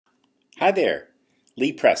Hi there,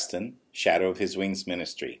 Lee Preston, Shadow of His Wings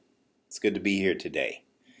Ministry. It's good to be here today.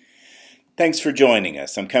 Thanks for joining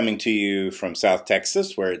us. I'm coming to you from South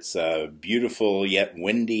Texas, where it's a beautiful yet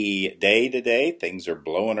windy day today. Things are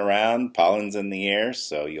blowing around, pollen's in the air,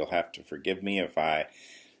 so you'll have to forgive me if I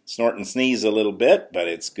snort and sneeze a little bit, but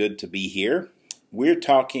it's good to be here. I'm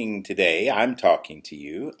talking to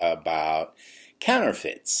you about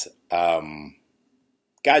counterfeits.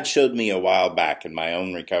 God showed me a while back in my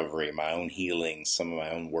own recovery, my own healing, some of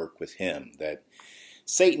my own work with Him, that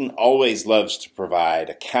Satan always loves to provide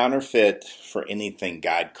a counterfeit for anything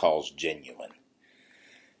God calls genuine.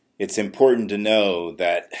 It's important to know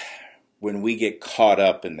that when we get caught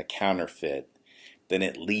up in the counterfeit, then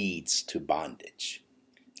it leads to bondage.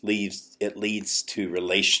 It leads to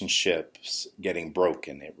relationships getting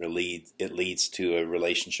broken. It leads to a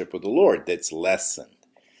relationship with the Lord that's lessened.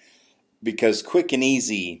 Because quick and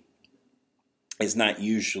easy is not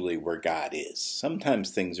usually where God is.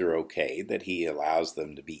 Sometimes things are okay that He allows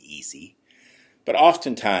them to be easy, but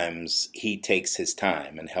oftentimes He takes His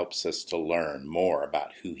time and helps us to learn more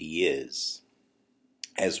about who He is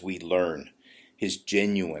as we learn His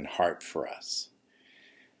genuine heart for us.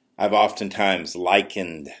 I've oftentimes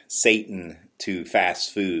likened Satan to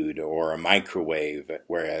fast food or a microwave,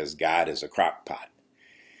 whereas God is a crockpot.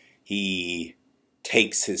 He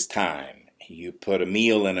takes His time. You put a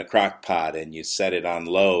meal in a crock pot and you set it on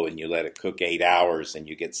low and you let it cook 8 hours and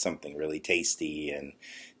you get something really tasty and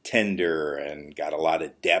tender and got a lot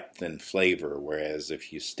of depth and flavor. Whereas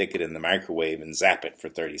if you stick it in the microwave and zap it for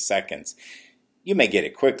 30 seconds, you may get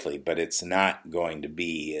it quickly, but it's not going to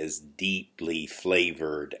be as deeply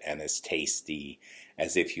flavored and as tasty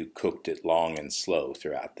as if you cooked it long and slow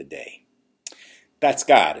throughout the day. That's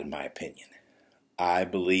God, in my opinion. I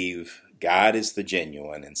believe God is the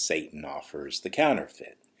genuine and Satan offers the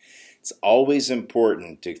counterfeit. It's always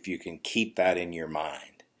important if you can keep that in your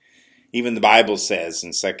mind. Even the Bible says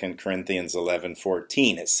in 2 Corinthians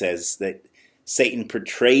 11:14, it says that Satan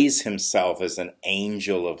portrays himself as an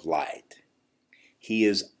angel of light. He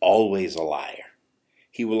is always a liar.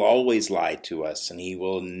 He will always lie to us and he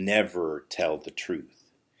will never tell the truth.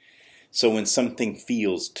 So when something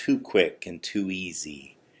feels too quick and too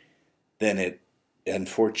easy, then it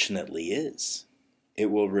unfortunately is.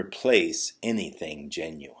 It will replace anything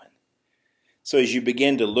genuine. So as you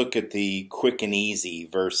begin to look at the quick and easy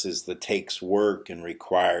versus the takes work and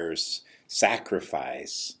requires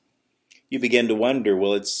sacrifice, you begin to wonder,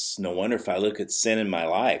 well, it's no wonder if I look at sin in my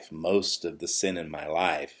life, most of the sin in my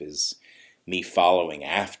life is me following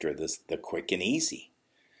after the quick and easy.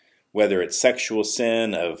 Whether it's sexual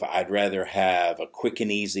sin of I'd rather have a quick and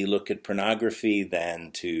easy look at pornography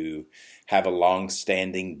than to have a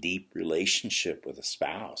long-standing, deep relationship with a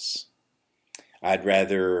spouse. I'd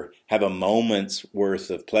rather have a moment's worth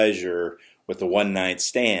of pleasure with a one-night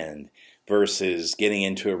stand versus getting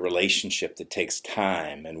into a relationship that takes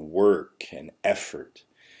time and work and effort.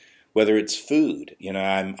 Whether it's food,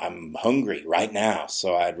 I'm hungry right now,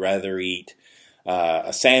 so I'd rather eat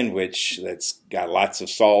a sandwich that's got lots of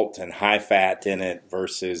salt and high fat in it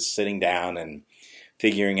versus sitting down and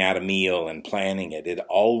figuring out a meal and planning it. It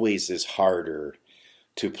always is harder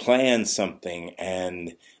to plan something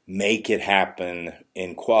and make it happen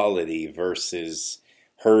in quality versus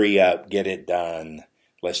hurry up, get it done,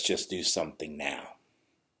 let's just do something now.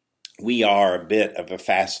 We are a bit of a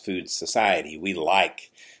fast food society. We like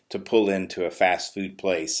to pull into a fast food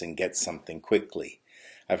place and get something quickly.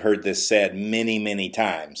 I've heard this said many, many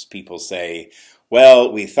times. People say,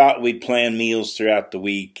 well, we thought we'd plan meals throughout the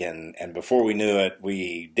week, and before we knew it,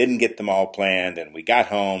 we didn't get them all planned, and we got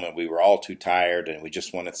home, and we were all too tired, and we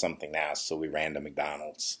just wanted something now, so we ran to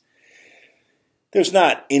McDonald's. There's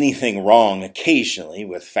not anything wrong occasionally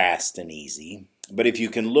with fast and easy, but if you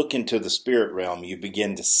can look into the spirit realm, you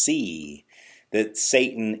begin to see that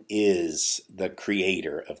Satan is the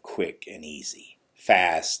creator of quick and easy,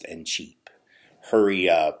 fast and cheap. Hurry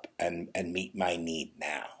up and meet my need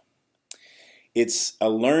now. It's a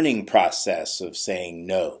learning process of saying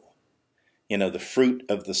no. The fruit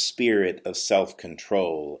of the spirit of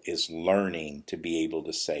self-control is learning to be able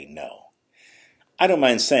to say no. I don't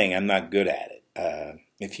mind saying I'm not good at it.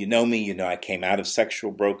 If you know me, you know I came out of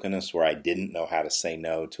sexual brokenness where I didn't know how to say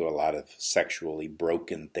no to a lot of sexually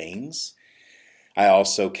broken things. I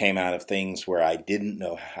also came out of things where I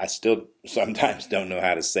still sometimes don't know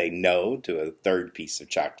how to say no to a third piece of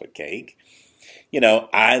chocolate cake.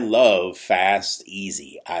 I love fast,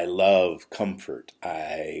 easy. I love comfort.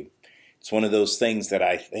 I It's one of those things that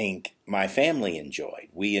I think my family enjoyed.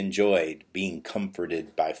 We enjoyed being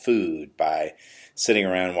comforted by food, by sitting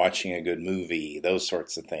around watching a good movie, those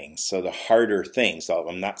sorts of things. So the harder things,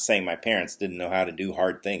 I'm not saying my parents didn't know how to do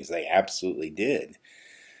hard things. They absolutely did.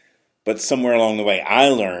 But somewhere along the way, I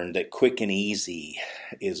learned that quick and easy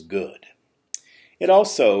is good. It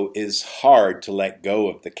also is hard to let go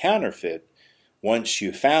of the counterfeit once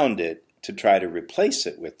you found it to try to replace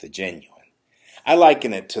it with the genuine. I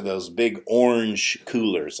liken it to those big orange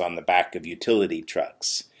coolers on the back of utility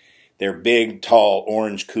trucks. They're big, tall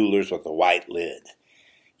orange coolers with a white lid.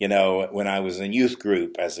 You know, when I was in youth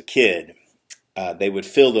group as a kid, they would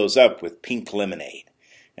fill those up with pink lemonade.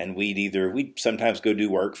 And we'd sometimes go do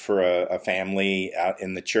work for a family out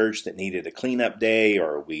in the church that needed a cleanup day,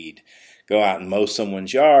 or we'd go out and mow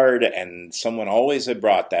someone's yard, and someone always had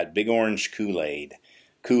brought that big orange Kool-Aid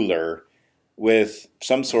cooler with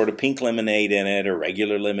some sort of pink lemonade in it or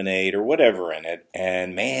regular lemonade or whatever in it.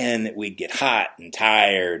 And man, we'd get hot and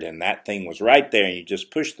tired, and that thing was right there, and you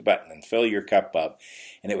just push the button and fill your cup up.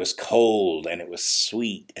 And it was cold, and it was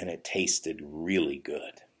sweet, and it tasted really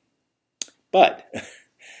good. But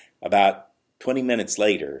about 20 minutes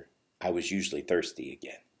later, I was usually thirsty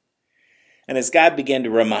again. And as God began to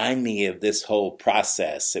remind me of this whole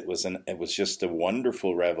process, it was just a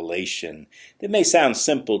wonderful revelation that may sound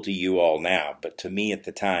simple to you all now, but to me at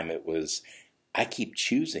the time it was, I keep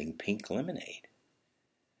choosing pink lemonade.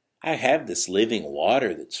 I have this living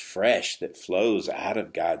water that's fresh, that flows out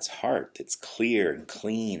of God's heart, that's clear and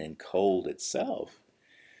clean and cold itself.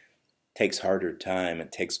 It takes harder time,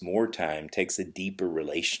 it takes more time, it takes a deeper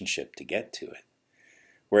relationship to get to it.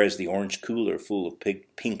 Whereas the orange cooler full of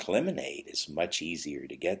pink lemonade is much easier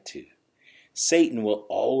to get to. Satan will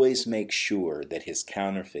always make sure that his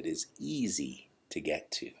counterfeit is easy to get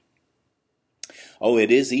to. Oh,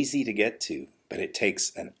 it is easy to get to, but it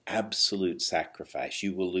takes an absolute sacrifice.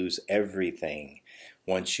 You will lose everything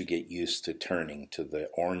once you get used to turning to the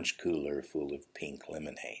orange cooler full of pink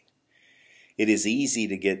lemonade. It is easy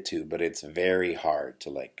to get to, but it's very hard to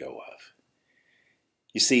let go of.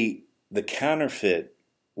 You see, the counterfeit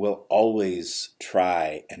will always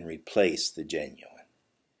try and replace the genuine.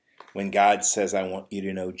 When God says, I want you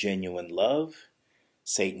to know genuine love,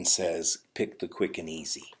 Satan says, pick the quick and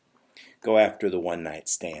easy. Go after the one-night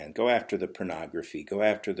stand. Go after the pornography. Go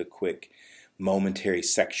after the quick, momentary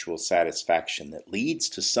sexual satisfaction that leads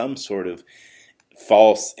to some sort of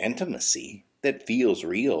false intimacy that feels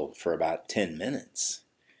real for about 10 minutes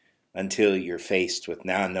until you're faced with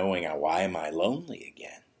now knowing, why am I lonely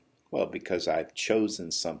again? Well, because I've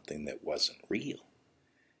chosen something that wasn't real.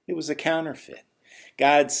 It was a counterfeit.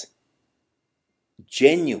 God's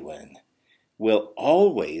genuine will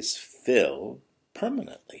always fill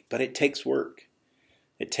permanently, but it takes work.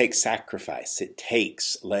 It takes sacrifice. It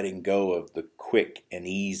takes letting go of the quick and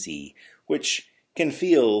easy, which can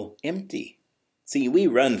feel empty. See, we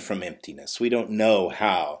run from emptiness. We don't know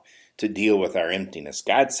how to deal with our emptiness.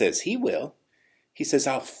 God says He will. He says,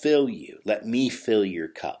 I'll fill you. Let me fill your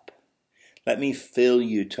cup. Let me fill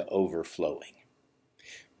you to overflowing.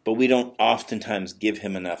 But we don't oftentimes give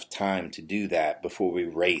Him enough time to do that before we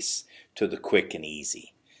race to the quick and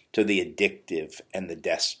easy, to the addictive and the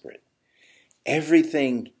desperate.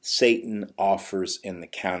 Everything Satan offers in the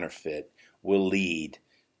counterfeit will lead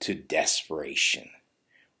to desperation,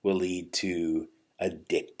 will lead to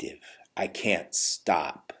addictive. I can't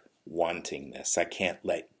stop wanting this. I can't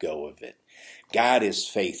let go of it. God is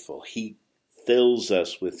faithful. He fills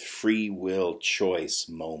us with free will choice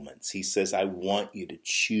moments. He says, I want you to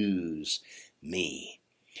choose me.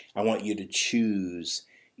 I want you to choose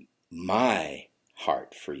my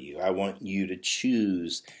heart for you. I want you to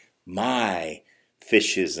choose my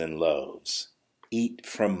fishes and loaves. Eat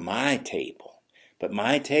from my table. But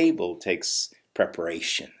my table takes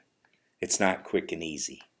preparation. It's not quick and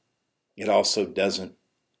easy. It also doesn't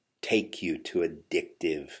take you to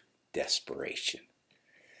addictive desperation.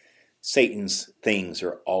 Satan's things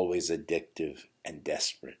are always addictive and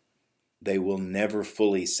desperate. They will never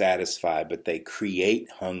fully satisfy, but they create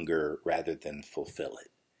hunger rather than fulfill it.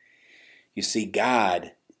 You see,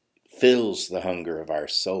 God fills the hunger of our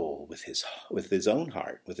soul with his own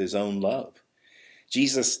heart, with His own love.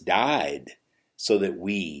 Jesus died so that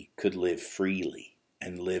we could live freely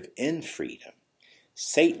and live in freedom.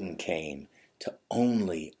 Satan came to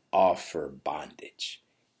only offer bondage.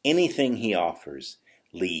 Anything he offers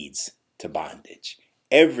leads to bondage.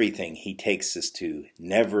 Everything he takes us to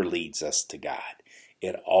never leads us to God.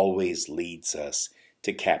 It always leads us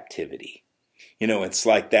to captivity. You know, it's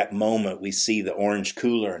like that moment we see the orange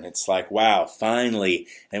cooler and it's like, wow, finally,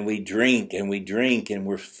 and we drink and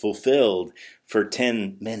we're fulfilled for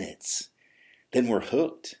 10 minutes. then we're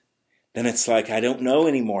hooked. Then it's like, I don't know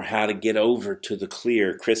anymore how to get over to the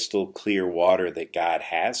clear, crystal clear water that God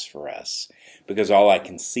has for us. Because all I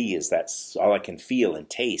can see is all I can feel and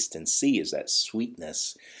taste and see is that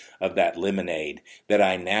sweetness of that lemonade that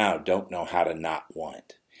I now don't know how to not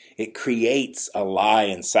want. It creates a lie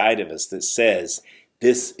inside of us that says,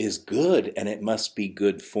 this is good and it must be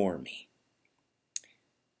good for me.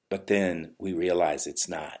 But then we realize it's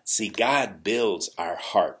not. See, God builds our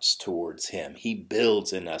hearts towards Him. He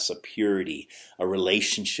builds in us a purity, a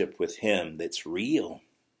relationship with Him that's real.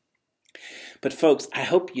 But folks, I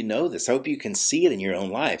hope you know this. I hope you can see it in your own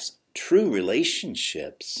lives. True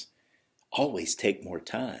relationships always take more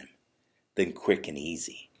time than quick and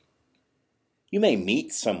easy. You may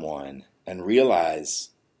meet someone and realize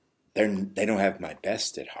they don't have my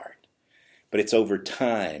best at heart. But it's over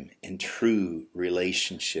time in true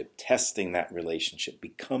relationship, testing that relationship,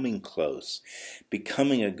 becoming close,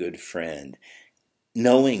 becoming a good friend,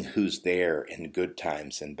 knowing who's there in good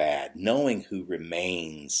times and bad, knowing who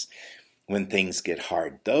remains when things get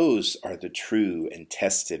hard. Those are the true and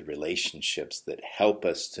tested relationships that help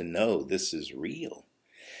us to know this is real.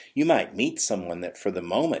 You might meet someone that for the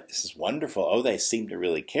moment, this is wonderful. Oh, they seem to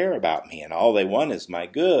really care about me and all they want is my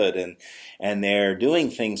good and they're doing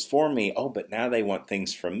things for me. Oh, but now they want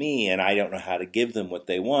things from me and I don't know how to give them what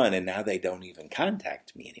they want and now they don't even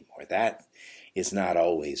contact me anymore. That is not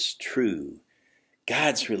always true.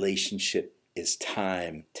 God's relationship is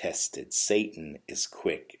time tested. Satan is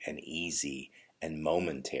quick and easy and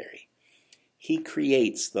momentary. He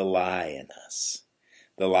creates the lie in us,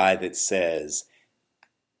 the lie that says,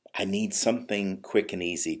 I need something quick and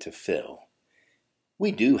easy to fill.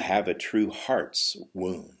 We do have a true heart's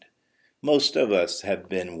wound. Most of us have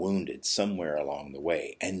been wounded somewhere along the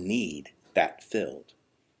way and need that filled.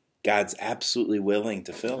 God's absolutely willing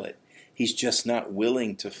to fill it. He's just not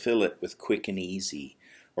willing to fill it with quick and easy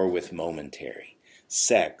or with momentary.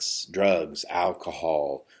 Sex, drugs,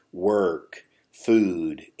 alcohol, work,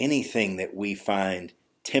 food, anything that we find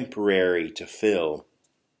temporary to fill,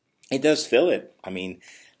 it does fill it. I mean,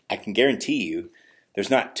 I can guarantee you there's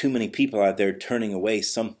not too many people out there turning away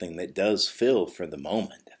something that does fill for the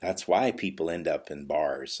moment. That's why people end up in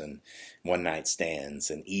bars and one-night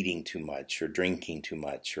stands and eating too much or drinking too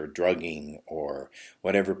much or drugging or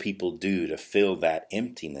whatever people do to fill that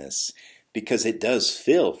emptiness, because it does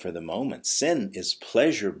fill for the moment. Sin is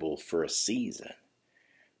pleasurable for a season,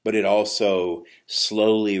 but it also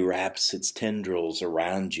slowly wraps its tendrils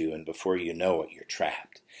around you, and before you know it, you're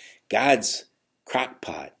trapped. God's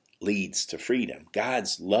Crockpot leads to freedom.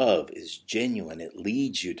 God's love is genuine. It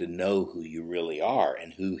leads you to know who you really are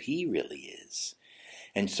and who He really is.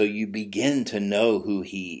 And so you begin to know who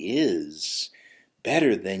He is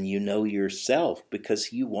better than you know yourself,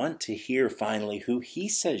 because you want to hear finally who He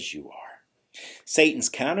says you are. Satan's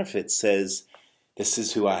counterfeit says, this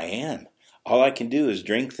is who I am. All I can do is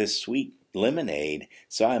drink this sweet lemonade,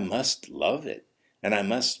 so I must love it. And that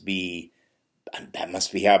must be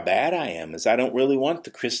how bad I am, is I don't really want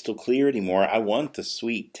the crystal clear anymore. I want the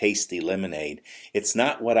sweet, tasty lemonade. It's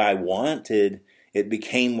not what I wanted. It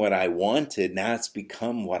became what I wanted. Now it's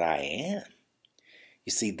become what I am.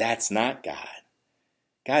 You see, that's not God.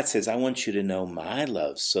 God says, I want you to know my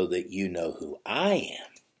love so that you know who I am.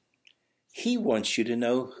 He wants you to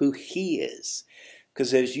know who He is.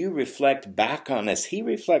 Because as you reflect back on us, He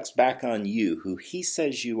reflects back on you, who He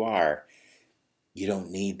says you are. You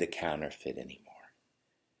don't need the counterfeit anymore.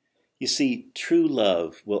 You see, true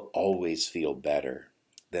love will always feel better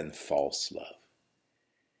than false love.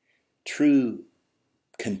 True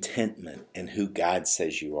contentment in who God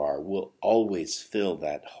says you are will always fill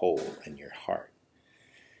that hole in your heart.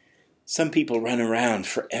 Some people run around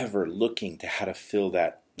forever looking to how to fill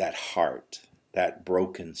that heart, that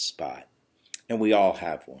broken spot. And we all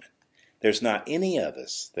have one. There's not any of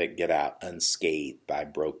us that get out unscathed by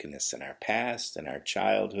brokenness in our past, in our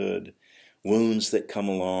childhood, wounds that come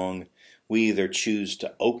along. We either choose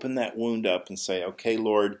to open that wound up and say, okay,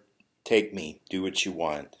 Lord, take me, do what you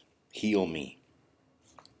want, heal me.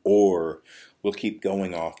 Or we'll keep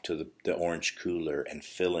going off to the orange cooler and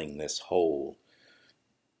filling this hole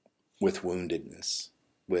with woundedness,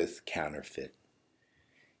 with counterfeit.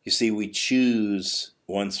 You see, we choose,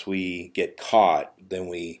 once we get caught, then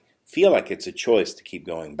we feel like it's a choice to keep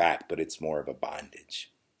going back, but it's more of a bondage.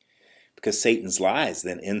 Because Satan's lies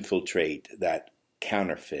then infiltrate that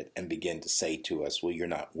counterfeit and begin to say to us, well, you're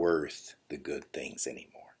not worth the good things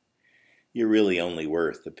anymore. You're really only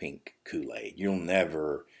worth the pink Kool-Aid. You'll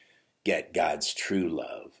never get God's true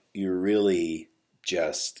love. You're really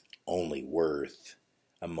just only worth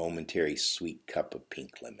a momentary sweet cup of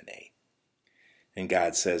pink lemonade. And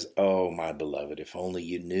God says, oh, my beloved, if only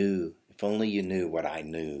you knew what I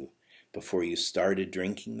knew before you started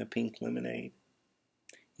drinking the pink lemonade,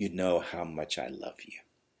 you'd know how much I love you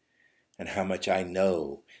and how much I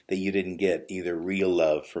know that you didn't get either real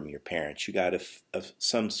love from your parents. You got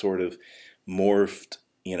some sort of morphed,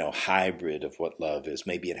 hybrid of what love is.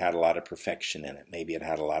 Maybe it had a lot of perfection in it. Maybe it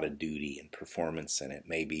had a lot of duty and performance in it.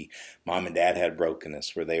 Maybe mom and dad had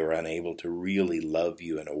brokenness where they were unable to really love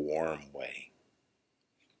you in a warm way.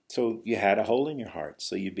 So you had a hole in your heart,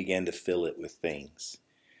 so you began to fill it with things.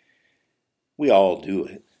 We all do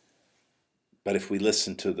it. But if we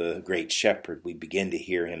listen to the great shepherd, we begin to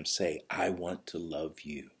hear him say, I want to love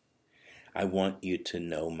you. I want you to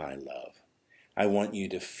know my love. I want you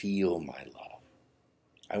to feel my love.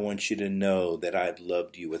 I want you to know that I've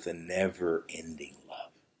loved you with a never-ending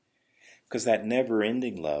love. Because that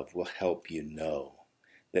never-ending love will help you know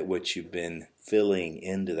that what you've been filling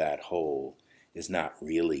into that hole is not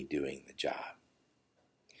really doing the job.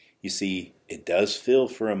 You see, it does fill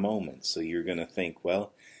for a moment, so you're going to think,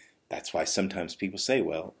 well, that's why sometimes people say,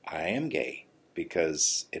 well, I am gay,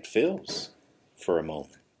 because it fills for a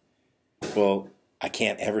moment. Well, I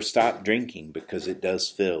can't ever stop drinking because it does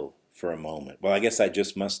fill for a moment. Well, I guess I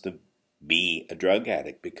just must be a drug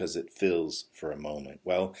addict because it fills for a moment.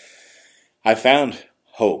 Well, I found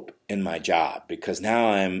hope in my job because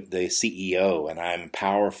now I'm the CEO and I'm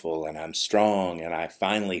powerful and I'm strong and I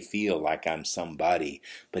finally feel like I'm somebody.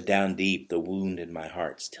 But down deep, the wound in my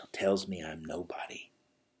heart still tells me I'm nobody.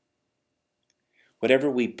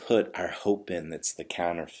 Whatever we put our hope in that's the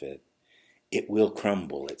counterfeit, it will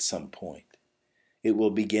crumble at some point. It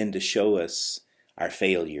will begin to show us our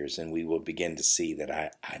failures and we will begin to see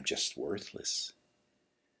that I'm just worthless.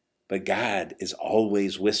 But God is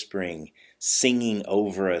always whispering, singing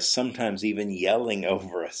over us, sometimes even yelling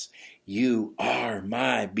over us. You are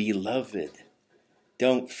my beloved.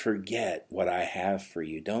 Don't forget what I have for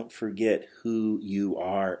you. Don't forget who you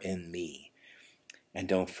are in me. And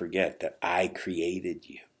don't forget that I created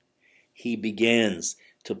you. He begins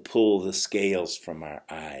to pull the scales from our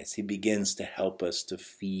eyes. He begins to help us to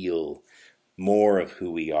feel more of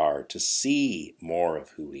who we are, to see more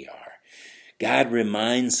of who we are. God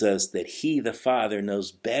reminds us that He, the Father,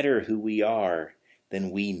 knows better who we are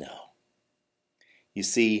than we know. You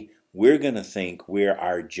see, we're going to think we're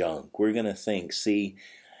our junk. We're going to think, see,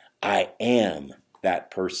 I am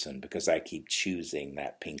that person because I keep choosing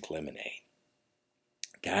that pink lemonade.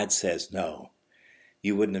 God says, no,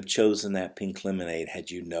 you wouldn't have chosen that pink lemonade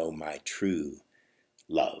had you known my true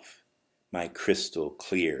love, my crystal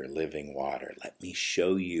clear living water. Let me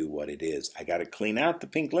show you what it is. I got to clean out the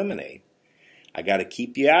pink lemonade. I got to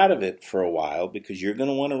keep you out of it for a while because you're going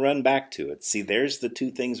to want to run back to it. See, there's the two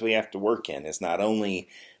things we have to work in. It's not only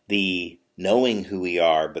the knowing who we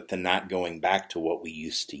are, but the not going back to what we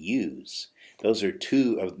used to use. Those are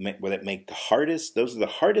two of that make the hardest. Those are the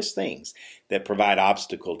hardest things that provide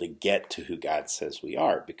obstacle to get to who God says we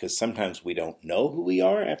are. Because sometimes we don't know who we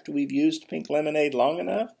are after we've used pink lemonade long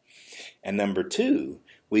enough. And number two,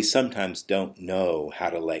 we sometimes don't know how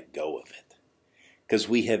to let go of it. Because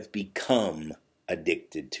we have become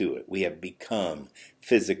addicted to it. We have become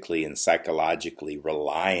physically and psychologically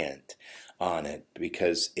reliant on it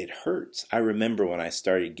because it hurts. I remember when I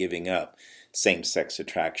started giving up same-sex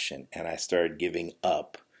attraction and I started giving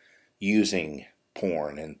up using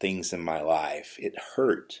porn and things in my life. It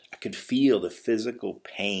hurt. I could feel the physical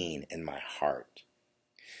pain in my heart.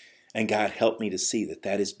 And God helped me to see that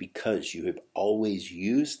that is because you have always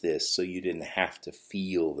used this so you didn't have to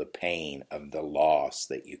feel the pain of the loss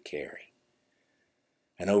that you carry.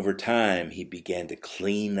 And over time, He began to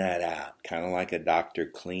clean that out, kind of like a doctor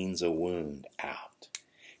cleans a wound out.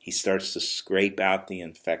 He starts to scrape out the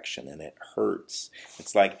infection, and it hurts.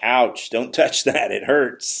 It's like, ouch, don't touch that, it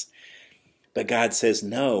hurts. But God says,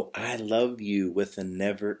 no, I love you with a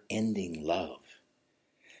never-ending love.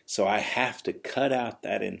 So I have to cut out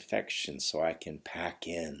that infection so I can pack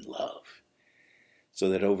in love. So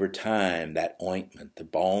that over time, that ointment, the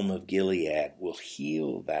balm of Gilead, will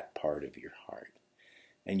heal that part of your heart.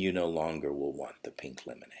 And you no longer will want the pink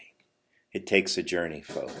lemonade. It takes a journey,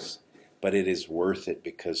 folks. But it is worth it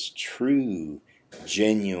because true,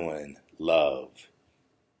 genuine love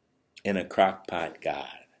in a crockpot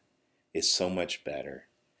God is so much better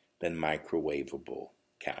than microwavable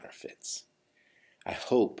counterfeits. I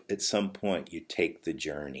hope at some point you take the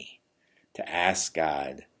journey to ask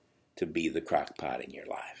God to be the crockpot in your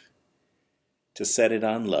life, to set it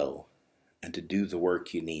on low, and to do the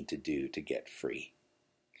work you need to do to get free.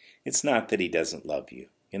 It's not that He doesn't love you.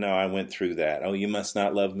 You know, I went through that. Oh, you must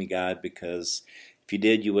not love me, God, because If you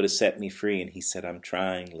did, you would have set me free. And he said, I'm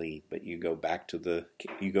trying, Lee, but you go back to the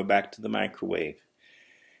microwave.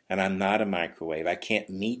 And I'm not a microwave. I can't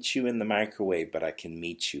meet you in the microwave, but I can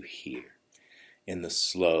meet you here in the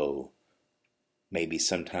slow, maybe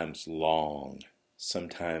sometimes long,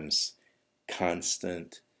 sometimes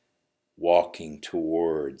constant walking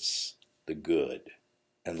towards the good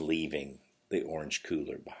and leaving the orange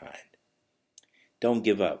cooler behind. Don't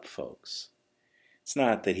give up, folks. It's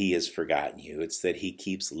not that he has forgotten you. It's that he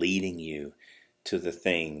keeps leading you to the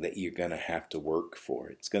thing that you're going to have to work for.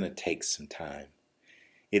 It's going to take some time.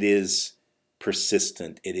 It is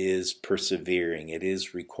persistent. It is persevering. It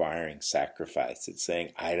is requiring sacrifice. It's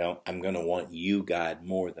saying, I'm going to want you, God,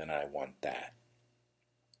 more than I want that.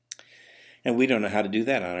 And we don't know how to do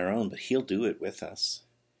that on our own, but he'll do it with us.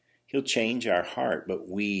 He'll change our heart, but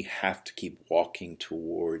we have to keep walking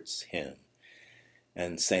towards him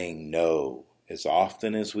and saying no as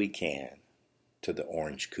often as we can to the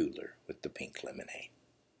orange cooler with the pink lemonade.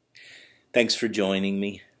 Thanks for joining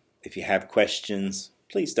me. If you have questions,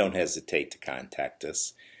 please don't hesitate to contact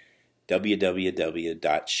us.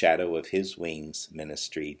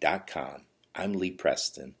 www.shadowofhiswingsministry.com. I'm Lee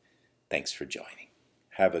Preston. Thanks for joining.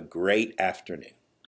 Have a great afternoon.